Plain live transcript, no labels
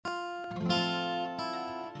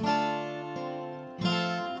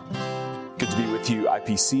Good to be with you,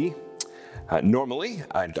 IPC. Normally,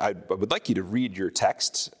 I would like you to read your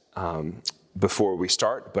text before we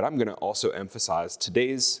start, but I'm going to also emphasize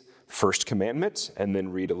today's first commandment and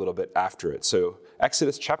then read a little bit after it. So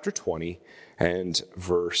Exodus chapter 20 and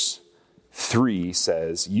verse 3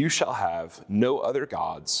 says, "You shall have no other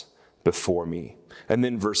gods before me." And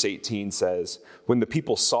then verse 18 says, "When the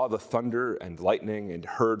people saw the thunder and lightning and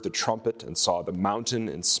heard the trumpet and saw the mountain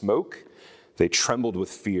in smoke, they trembled with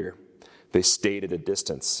fear. They stayed at a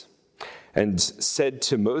distance and said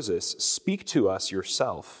to Moses, 'Speak to us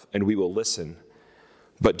yourself, and we will listen.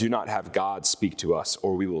 But do not have God speak to us,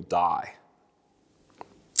 or we will die.'"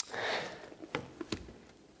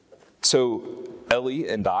 So Ellie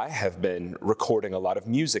and I have been recording a lot of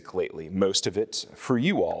music lately, most of it for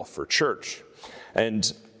you all, for church.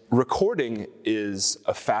 And recording is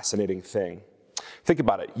a fascinating thing. Think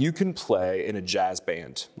about it. You can play in a jazz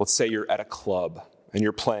band. Let's say you're at a club and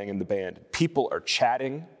you're playing in the band. People are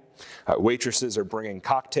chatting. Waitresses are bringing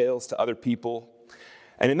cocktails to other people.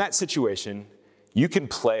 And in that situation, you can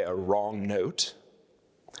play a wrong note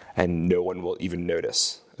and no one will even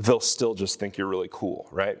notice. They'll still just think you're really cool,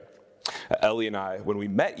 right? Ellie and I, when we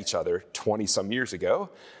met each other 20-some years ago,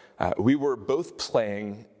 we were both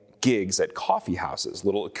playing gigs at coffee houses,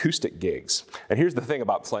 little acoustic gigs. And here's the thing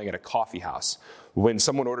about playing at a coffee house. When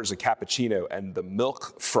someone orders a cappuccino and the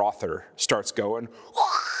milk frother starts going,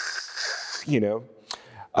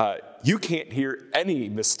 you can't hear any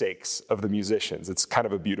mistakes of the musicians. It's kind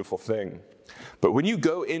of a beautiful thing. But when you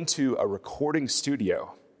go into a recording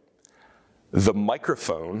studio, the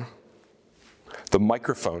microphone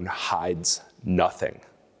hides nothing.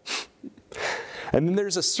 And then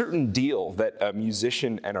there's a certain deal that a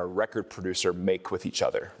musician and a record producer make with each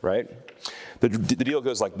other, right? The deal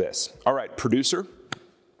goes like this. "All right, producer,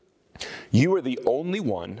 you are the only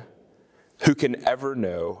one who can ever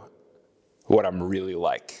know what I'm really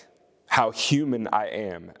like, how human I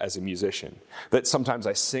am as a musician, that sometimes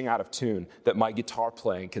I sing out of tune, that my guitar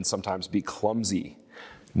playing can sometimes be clumsy.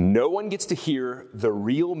 No one gets to hear the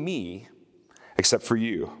real me except for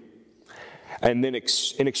you. And then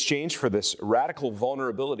in exchange for this radical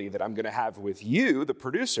vulnerability that I'm going to have with you, the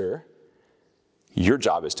producer, your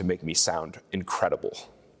job is to make me sound incredible,"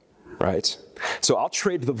 right? So I'll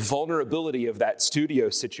trade the vulnerability of that studio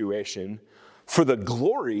situation for the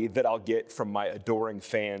glory that I'll get from my adoring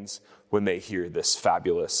fans when they hear this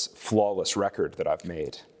fabulous, flawless record that I've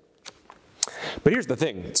made. But here's the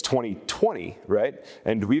thing, it's 2020, right?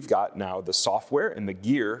 And we've got now the software and the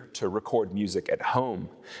gear to record music at home.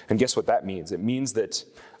 And guess what that means? It means that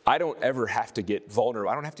I don't ever have to get vulnerable.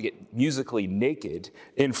 I don't have to get musically naked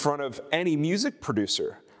in front of any music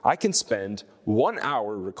producer. I can spend 1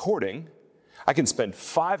 hour recording. I can spend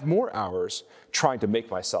 5 more hours trying to make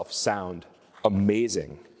myself sound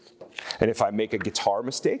amazing. And if I make a guitar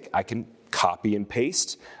mistake, I can copy and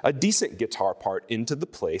paste a decent guitar part into the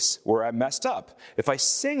place where I messed up. If I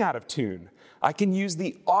sing out of tune, I can use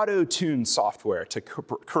the auto-tune software to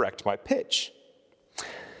correct my pitch.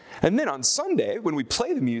 And then on Sunday, when we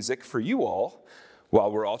play the music for you all, while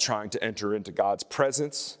we're all trying to enter into God's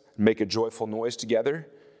presence, make a joyful noise together,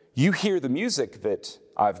 you hear the music that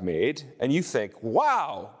I've made, and you think,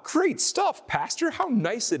 "Wow, great stuff, Pastor. How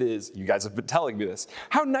nice it is." You guys have been telling me this.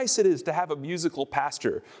 How nice it is to have a musical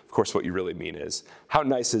pastor. Of course, what you really mean is, how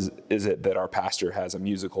nice is it that our pastor has a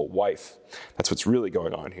musical wife? That's what's really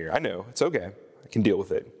going on here. I know, it's okay. I can deal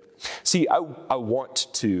with it. See, I want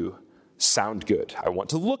to sound good. I want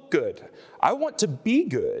to look good. I want to be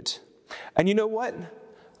good. And you know what?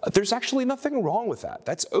 There's actually nothing wrong with that.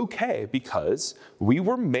 That's okay, because we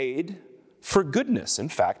were made for goodness. In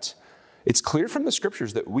fact, it's clear from the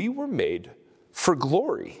scriptures that we were made for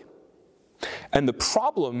glory. And the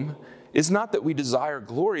problem is not that we desire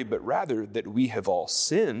glory, but rather that we have all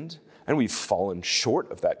sinned and we've fallen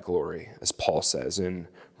short of that glory, as Paul says in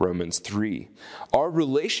Romans 3. Our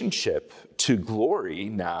relationship to glory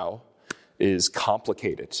now is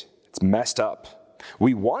complicated. It's messed up.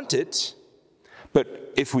 We want it,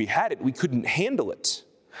 but if we had it, we couldn't handle it.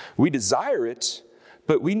 We desire it,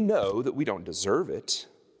 but we know that we don't deserve it.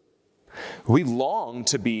 We long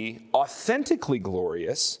to be authentically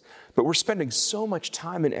glorious, but we're spending so much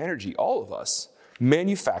time and energy, all of us,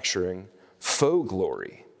 manufacturing faux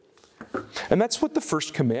glory. And that's what the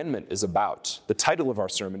first commandment is about. The title of our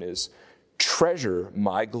sermon is "Treasure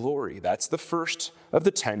My Glory." That's the first of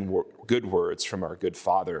the 10 good words from our good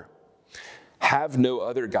Father. Have no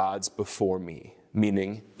other gods before me,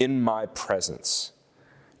 meaning in my presence.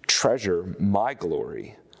 Treasure my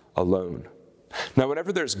glory alone. Now,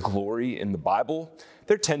 whenever there's glory in the Bible,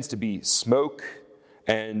 there tends to be smoke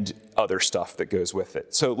and other stuff that goes with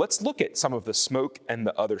it. So let's look at some of the smoke and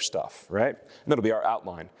the other stuff, right? And that'll be our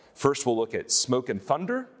outline. First, we'll look at smoke and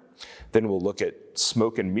thunder. Then we'll look at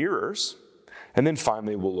smoke and mirrors. And then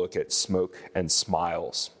finally, we'll look at smoke and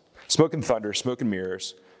smiles. Smoke and thunder, smoke and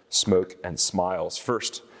mirrors, smoke and smiles.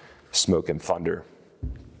 First, smoke and thunder.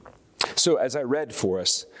 So as I read for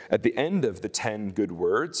us, at the end of the 10 good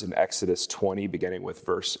words in Exodus 20, beginning with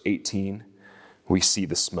verse 18, we see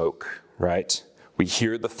the smoke, right? We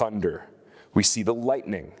hear the thunder. We see the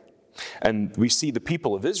lightning. And we see the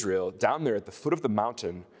people of Israel down there at the foot of the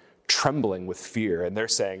mountain trembling with fear. And they're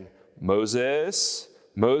saying, Moses,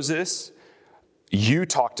 Moses, you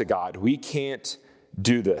talk to God. We can't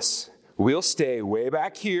do this. We'll stay way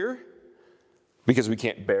back here because we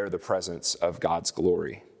can't bear the presence of God's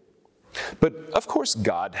glory. But of course,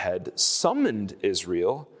 God had summoned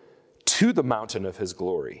Israel to the mountain of his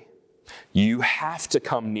glory. You have to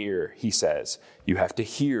come near, he says. You have to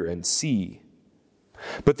hear and see.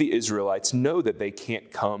 But the Israelites know that they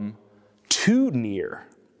can't come too near.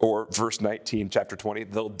 Or verse 19, chapter 20,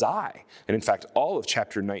 they'll die. And in fact, all of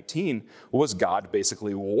chapter 19 was God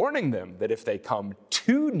basically warning them that if they come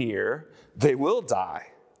too near, they will die.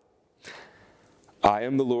 I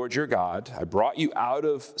am the Lord your God. I brought you out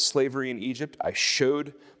of slavery in Egypt. I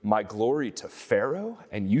showed my glory to Pharaoh,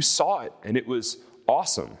 and you saw it, and it was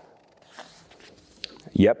awesome.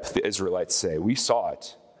 Yep, the Israelites say, we saw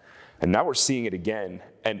it. And now we're seeing it again,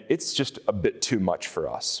 and it's just a bit too much for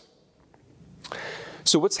us.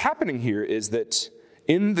 So what's happening here is that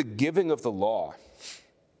in the giving of the law,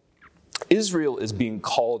 Israel is being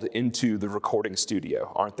called into the recording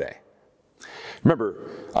studio, aren't they? Remember,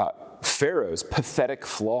 Pharaoh's pathetic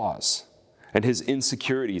flaws and his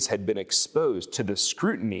insecurities had been exposed to the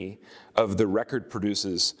scrutiny of the record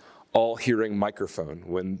producer's all-hearing microphone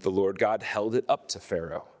when the Lord God held it up to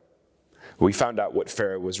Pharaoh. We found out what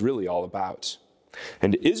Pharaoh was really all about.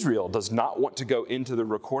 And Israel does not want to go into the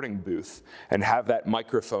recording booth and have that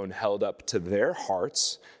microphone held up to their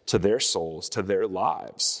hearts, to their souls, to their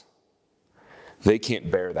lives. They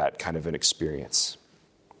can't bear that kind of an experience.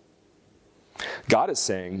 God is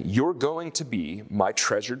saying, you're going to be my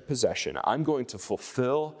treasured possession. I'm going to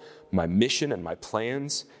fulfill my mission and my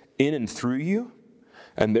plans in and through you.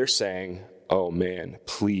 And they're saying, oh man,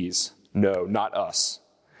 please, no, not us.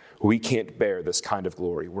 We can't bear this kind of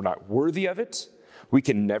glory. We're not worthy of it. We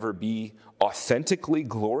can never be authentically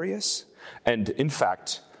glorious. And in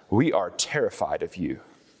fact, we are terrified of you.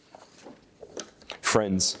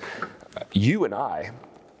 Friends, you and I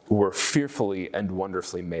were fearfully and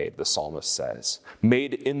wonderfully made, the psalmist says.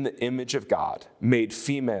 Made in the image of God, made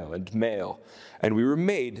female and male. And we were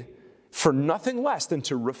made for nothing less than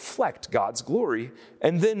to reflect God's glory,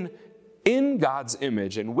 and then in God's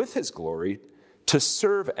image and with his glory, to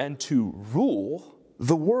serve and to rule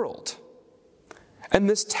the world. And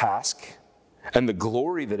this task and the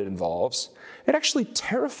glory that it involves, it actually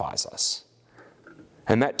terrifies us.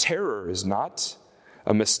 And that terror is not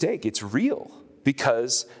a mistake, it's real.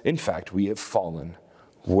 Because, in fact, we have fallen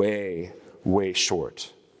way, way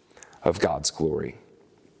short of God's glory.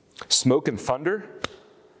 Smoke and thunder?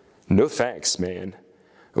 No thanks, man.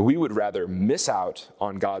 We would rather miss out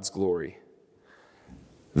on God's glory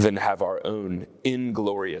than have our own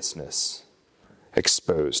ingloriousness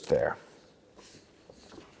exposed there.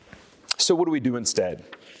 So what do we do instead?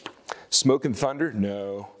 Smoke and thunder?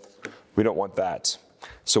 No, we don't want that.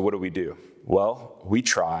 So what do? Well, we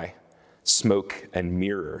try smoke and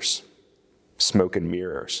mirrors. Smoke and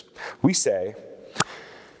mirrors. We say,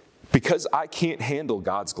 because I can't handle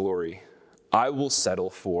God's glory, I will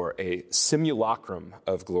settle for a simulacrum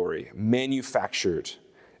of glory, manufactured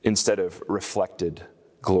instead of reflected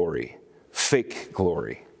glory, fake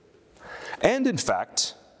glory. And in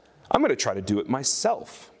fact, I'm going to try to do it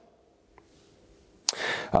myself.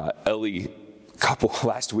 Ellie,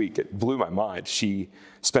 last week, it blew my mind. She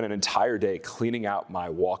spent an entire day cleaning out my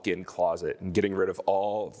walk-in closet and getting rid of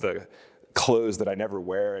all the clothes that I never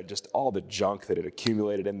wear and just all the junk that had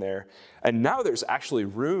accumulated in there. And now there's actually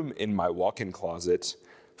room in my walk-in closet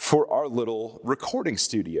for our little recording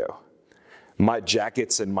studio. My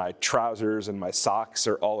jackets and my trousers and my socks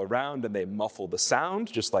are all around, and they muffle the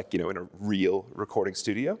sound, just like, in a real recording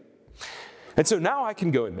studio. And so now I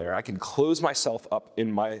can go in there, I can close myself up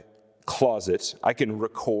in my closet, I can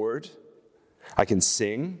record, I can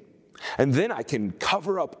sing, and then I can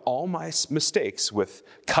cover up all my mistakes with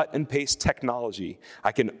cut and paste technology.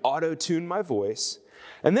 I can auto-tune my voice,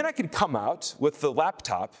 and then I can come out with the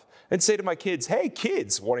laptop and say to my kids, hey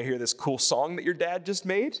kids, want to hear this cool song that your dad just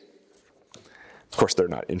made? Of course, they're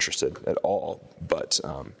not interested at all, but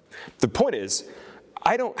the point is,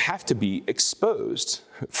 I don't have to be exposed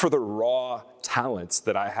for the raw talents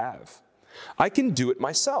that I have. I can do it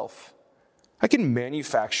myself. I can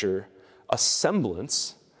manufacture a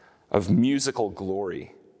semblance of musical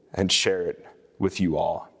glory and share it with you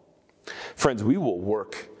all. Friends, we will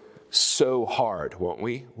work so hard, won't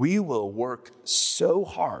we? We will work so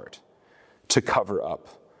hard to cover up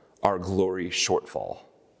our glory shortfall.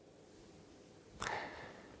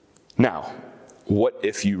 Now, what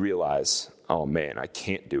if you realize, oh man, I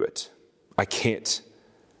can't do it. I can't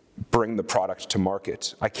bring the product to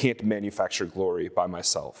market. I can't manufacture glory by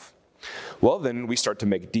myself. Well, then we start to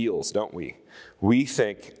make deals, don't we? We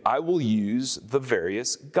think, I will use the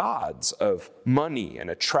various gods of money and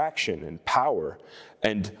attraction and power,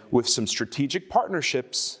 and with some strategic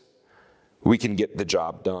partnerships, we can get the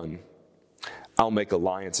job done. I'll make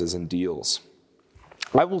alliances and deals.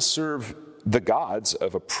 I will serve the gods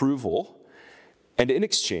of approval, and in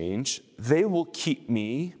exchange, they will keep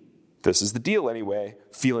me, this is the deal anyway,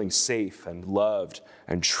 feeling safe and loved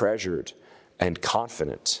and treasured and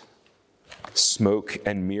confident. Smoke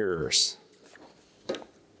and mirrors.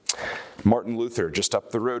 Martin Luther, just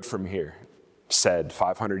up the road from here, said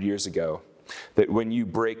 500 years ago that when you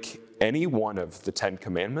break any one of the 10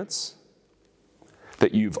 commandments,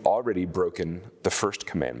 that you've already broken the first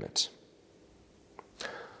commandment.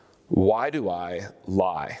 Why do I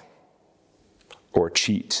lie or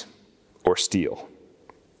cheat or steal?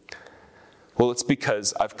 Well, it's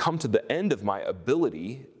because I've come to the end of my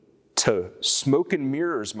ability to smoke and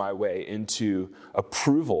mirrors my way into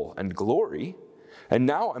approval and glory. And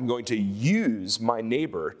now I'm going to use my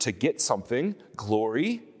neighbor to get something,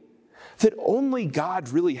 glory, that only God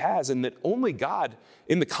really has, and that only God,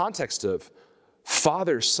 in the context of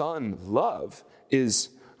father-son love, is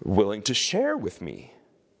willing to share with me.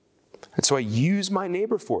 And so I use my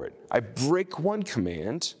neighbor for it. I break one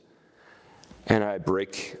command, and I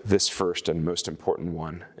break this first and most important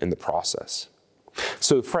one in the process.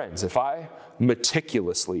 So friends, if I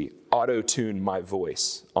meticulously auto-tune my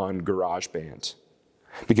voice on GarageBand,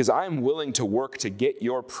 because I am willing to work to get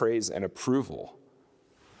your praise and approval,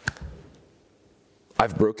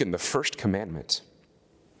 I've broken the first commandment.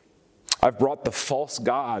 I've brought the false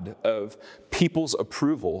god of people's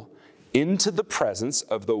approval into the presence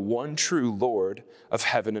of the one true Lord of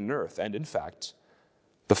heaven and earth, and in fact,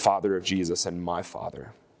 the Father of Jesus and my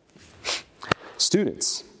Father.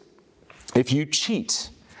 Students, if you cheat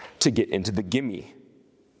to get into the gimme,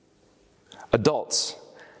 adults,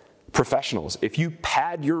 professionals, if you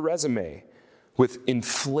pad your resume with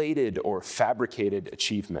inflated or fabricated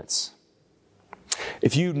achievements,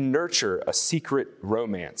 if you nurture a secret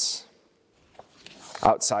romance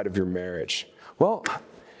outside of your marriage, well,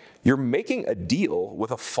 you're making a deal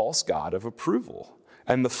with a false god of approval.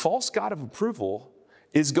 And the false god of approval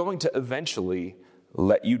is going to eventually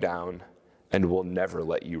let you down and will never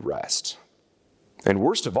let you rest. And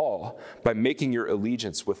worst of all, by making your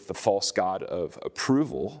allegiance with the false god of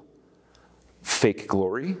approval, fake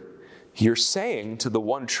glory, you're saying to the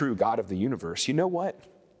one true God of the universe, you know what?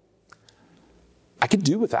 I could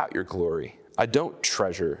do without your glory. I don't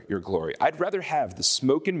treasure your glory. I'd rather have the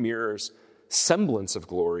smoke and mirrors semblance of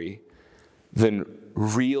glory than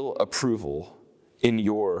real approval in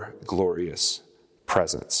your glorious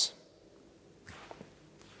presence.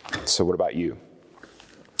 So what about you?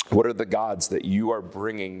 What are the gods that you are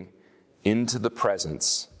bringing into the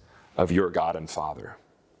presence of your God and Father?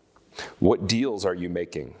 What deals are you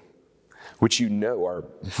making, which you know are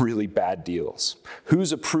really bad deals?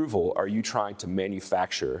 Whose approval are you trying to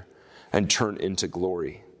manufacture and turn into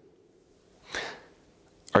glory?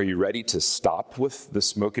 Are you ready to stop with the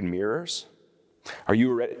smoke and mirrors? Are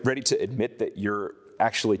you ready to admit that you're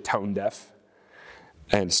actually tone deaf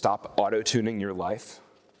and stop auto-tuning your life?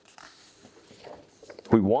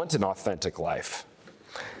 We want an authentic life.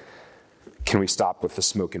 Can we stop with the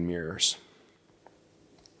smoke and mirrors?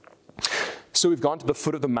 So we've gone to the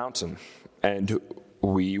foot of the mountain, and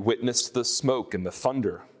we witnessed the smoke and the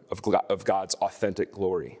thunder of God's authentic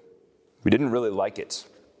glory. We didn't really like it.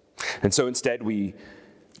 And so instead we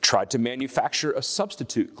tried to manufacture a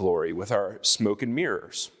substitute glory with our smoke and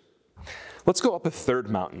mirrors. Let's go up a third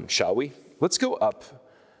mountain, shall we? Let's go up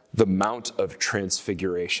the Mount of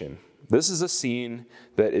Transfiguration. This is a scene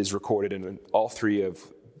that is recorded in all three of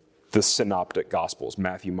the synoptic gospels,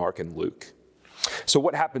 Matthew, Mark, and Luke. So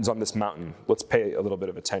what happens on this mountain? Let's pay a little bit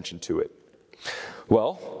of attention to it.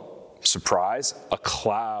 Well, surprise, a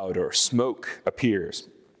cloud or smoke appears.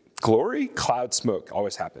 Glory, cloud, smoke,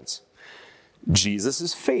 always happens.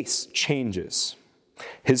 Jesus' face changes.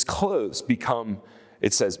 His clothes become,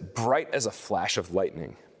 it says, bright as a flash of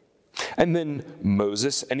lightning. And then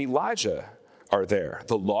Moses and Elijah are there.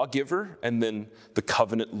 The lawgiver and then the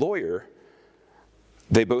covenant lawyer,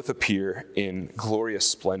 they both appear in glorious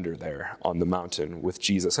splendor there on the mountain with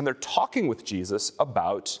Jesus. And they're talking with Jesus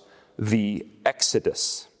about the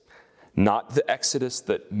Exodus. Not the Exodus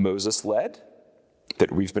that Moses led,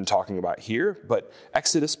 that we've been talking about here, but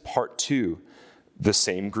Exodus part 2, the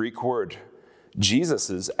same Greek word.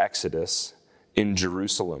 Jesus' Exodus in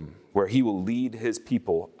Jerusalem, where he will lead his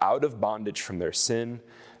people out of bondage from their sin,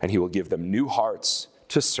 and he will give them new hearts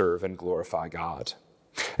to serve and glorify God.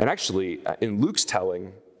 And actually, in Luke's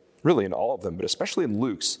telling, really in all of them, but especially in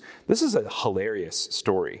Luke's, this is a hilarious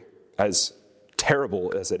story, as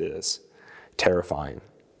terrible as it is, terrifying.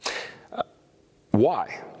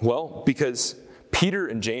 Why? Well, because Peter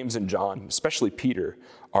and James and John, especially Peter,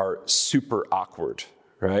 are super awkward,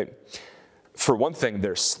 right? For one thing,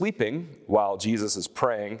 they're sleeping while Jesus is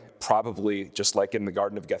praying, probably just like in the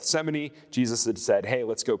Garden of Gethsemane. Jesus had said, hey,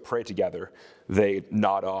 let's go pray together. They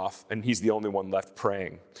nod off, and he's the only one left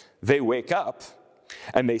praying. They wake up,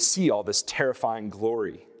 and they see all this terrifying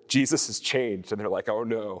glory. Jesus has changed, and they're like, oh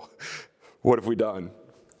no, what have we done?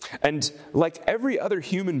 And like every other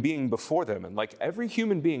human being before them, and like every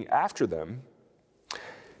human being after them,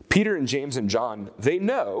 Peter and James and John, they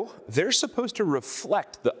know they're supposed to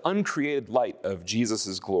reflect the uncreated light of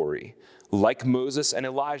Jesus' glory, like Moses and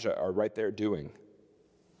Elijah are right there doing.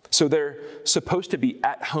 So they're supposed to be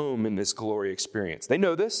at home in this glory experience. They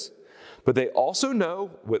know this, but they also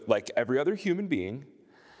know, like every other human being,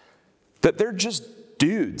 that they're just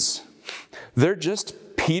dudes. They're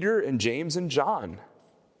just Peter and James and John.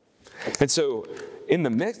 And so in the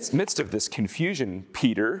midst of this confusion,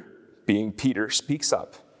 Peter, being Peter, speaks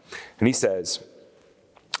up. And he says,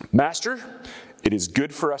 Master, it is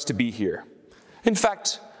good for us to be here. In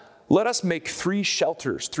fact, let us make 3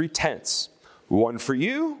 shelters, 3 tents, one for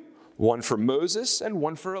you, one for Moses, and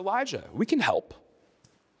one for Elijah. We can help.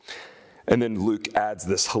 And then Luke adds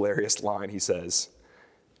this hilarious line. He says,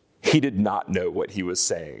 he did not know what he was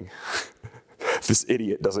saying. This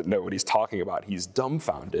idiot doesn't know what he's talking about. He's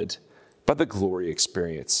dumbfounded by the glory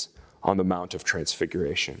experience on the Mount of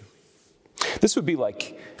Transfiguration. This would be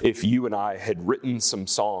like if you and I had written some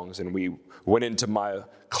songs and we went into my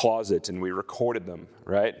closet and we recorded them,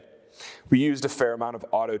 right? We used a fair amount of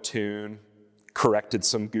auto-tune, corrected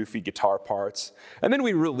some goofy guitar parts, and then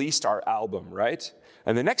we released our album, right?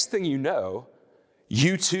 And the next thing you know,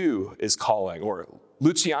 U2 is calling, or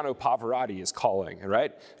Luciano Pavarotti is calling,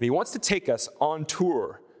 right? And he wants to take us on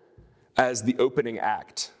tour as the opening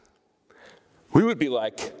act. We would be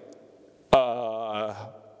like,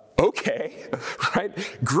 okay,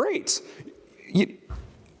 right? Great.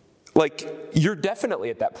 You're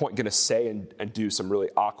definitely at that point going to say and do some really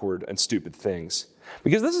awkward and stupid things.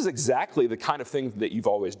 Because this is exactly the kind of thing that you've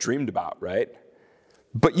always dreamed about, right?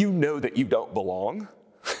 But you know that you don't belong.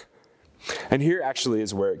 And here actually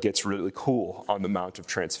is where it gets really cool on the Mount of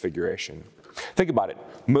Transfiguration. Think about it.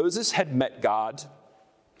 Moses had met God,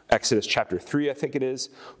 Exodus chapter 3, I think it is,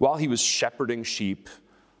 while he was shepherding sheep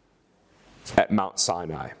at Mount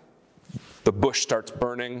Sinai. The bush starts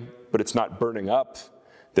burning, but it's not burning up.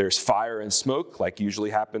 There's fire and smoke, like usually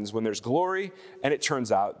happens when there's glory, and it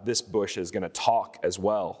turns out this bush is going to talk as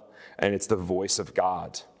well, and it's the voice of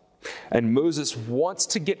God. And Moses wants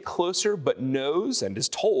to get closer, but knows and is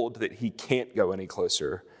told that he can't go any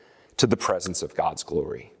closer to the presence of God's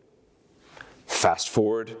glory. Fast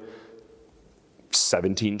forward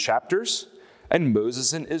 17 chapters, and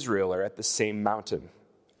Moses and Israel are at the same mountain.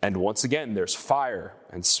 And once again, there's fire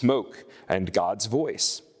and smoke and God's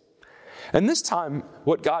voice. And this time,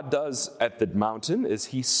 what God does at the mountain is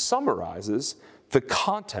he summarizes the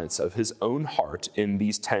contents of his own heart in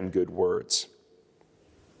these 10 good words.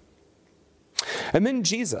 And then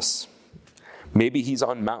Jesus, maybe he's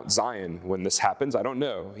on Mount Zion when this happens, I don't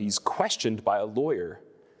know. He's questioned by a lawyer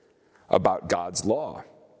about God's law.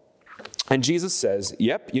 And Jesus says,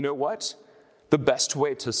 yep, you know what? The best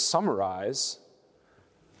way to summarize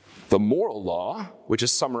the moral law, which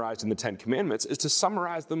is summarized in the 10 Commandments, is to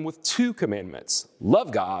summarize them with 2 commandments.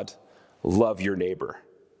 Love God, love your neighbor.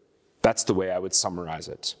 That's the way I would summarize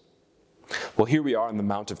it. Well, here we are on the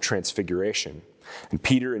Mount of Transfiguration. And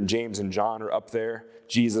Peter and James and John are up there.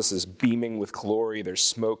 Jesus is beaming with glory. There's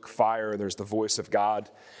smoke, fire, there's the voice of God.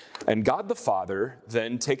 And God the Father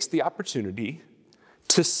then takes the opportunity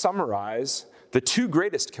to summarize the 2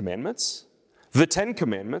 greatest commandments, the 10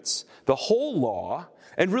 Commandments, the whole law,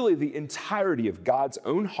 and really the entirety of God's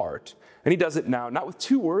own heart. And he does it now, not with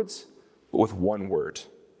 2 words, but with 1 word,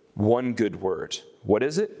 1 good word. What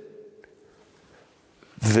is it?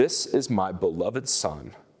 This is my beloved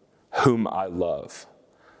Son, whom I love.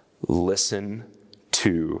 Listen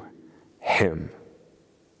to him.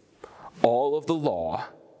 All of the law,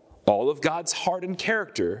 all of God's heart and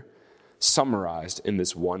character summarized in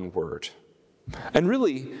this one word. And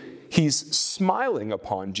really, he's smiling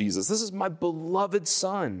upon Jesus. This is my beloved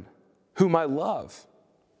Son, whom I love.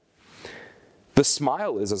 The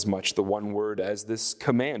smile is as much the one word as this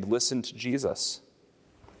command, listen to Jesus.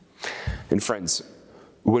 And friends,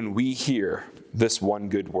 when we hear this one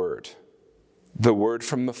good word, the word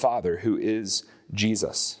from the Father who is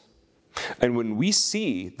Jesus, and when we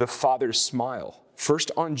see the Father's smile,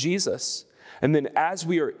 first on Jesus, and then as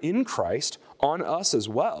we are in Christ, on us as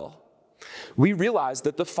well, we realize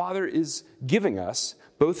that the Father is giving us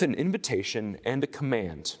both an invitation and a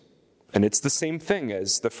command. And it's the same thing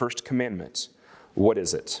as the first commandment. What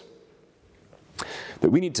is it?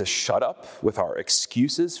 That we need to shut up with our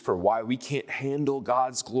excuses for why we can't handle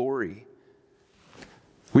God's glory.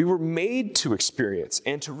 We were made to experience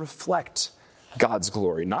and to reflect God's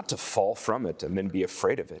glory, not to fall from it and then be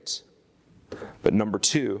afraid of it. But number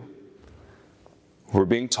two, we're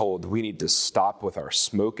being told we need to stop with our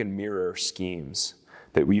smoke and mirror schemes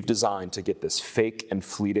that we've designed to get this fake and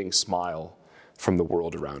fleeting smile from the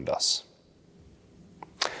world around us.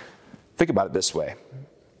 Think about it this way.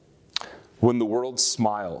 When the world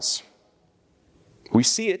smiles, we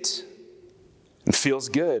see it and it feels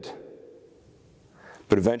good.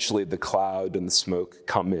 But eventually the cloud and the smoke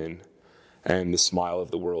come in and the smile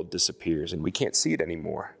of the world disappears and we can't see it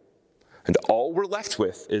anymore. And all we're left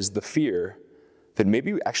with is the fear that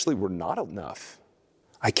maybe actually we're not enough.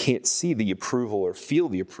 I can't see the approval or feel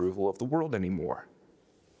the approval of the world anymore.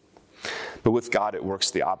 But with God, it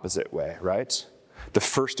works the opposite way, right? The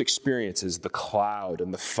first experience is the cloud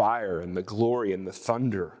and the fire and the glory and the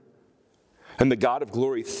thunder. And the God of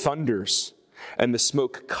glory thunders, and the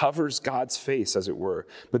smoke covers God's face, as it were.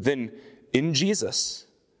 But then in Jesus,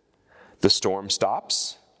 the storm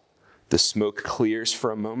stops, the smoke clears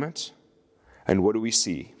for a moment, and what do we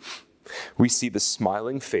see? We see the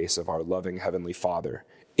smiling face of our loving Heavenly Father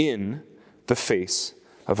in the face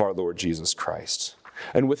of our Lord Jesus Christ.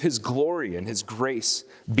 And with his glory and his grace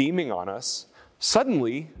beaming on us,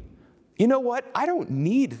 suddenly, you know what? I don't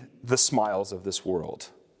need the smiles of this world.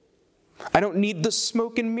 I don't need the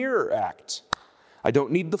smoke and mirror act. I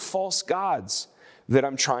don't need the false gods that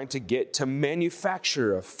I'm trying to get to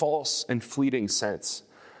manufacture a false and fleeting sense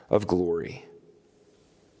of glory.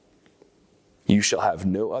 You shall have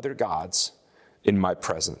no other gods in my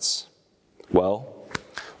presence. Well,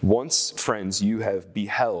 once, friends, you have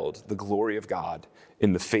beheld the glory of God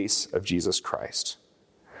in the face of Jesus Christ,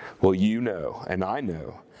 well, you know, and I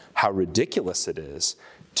know, how ridiculous it is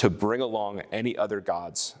to bring along any other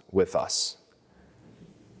gods with us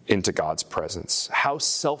into God's presence. How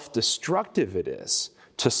self-destructive it is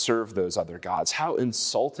to serve those other gods. How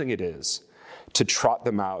insulting it is to trot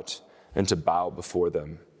them out and to bow before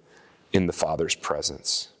them in the Father's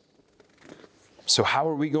presence. So how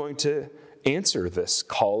are we going to answer this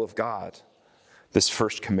call of God, this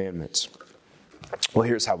first commandment? Well,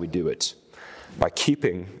 here's how we do it. By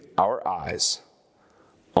keeping our eyes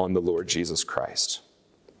on the Lord Jesus Christ,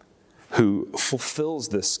 who fulfills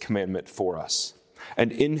this commandment for us,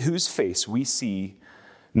 and in whose face we see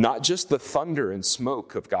not just the thunder and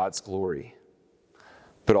smoke of God's glory,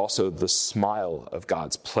 but also the smile of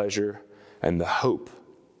God's pleasure and the hope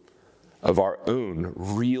of our own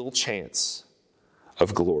real chance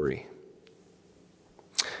of glory.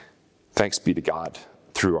 Thanks be to God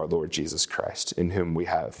through our Lord Jesus Christ, in whom we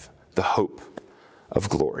have the hope of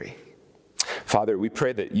glory. Father, we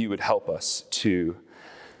pray that you would help us to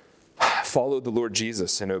follow the Lord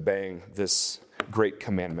Jesus in obeying this great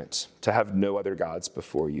commandment, to have no other gods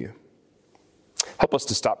before you. Help us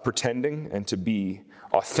to stop pretending and to be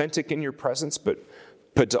authentic in your presence, but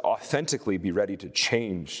to authentically be ready to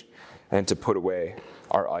change and to put away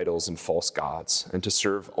our idols and false gods and to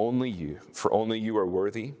serve only you, for only you are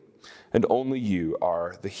worthy and only you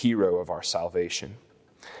are the hero of our salvation,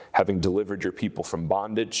 having delivered your people from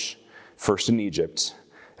bondage, first in Egypt,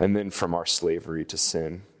 and then from our slavery to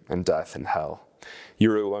sin and death and hell.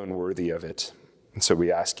 You're alone worthy of it. And so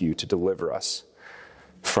we ask you to deliver us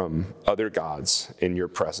from other gods in your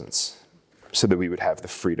presence so that we would have the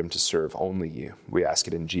freedom to serve only you. We ask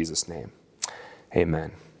it in Jesus' name.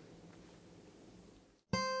 Amen.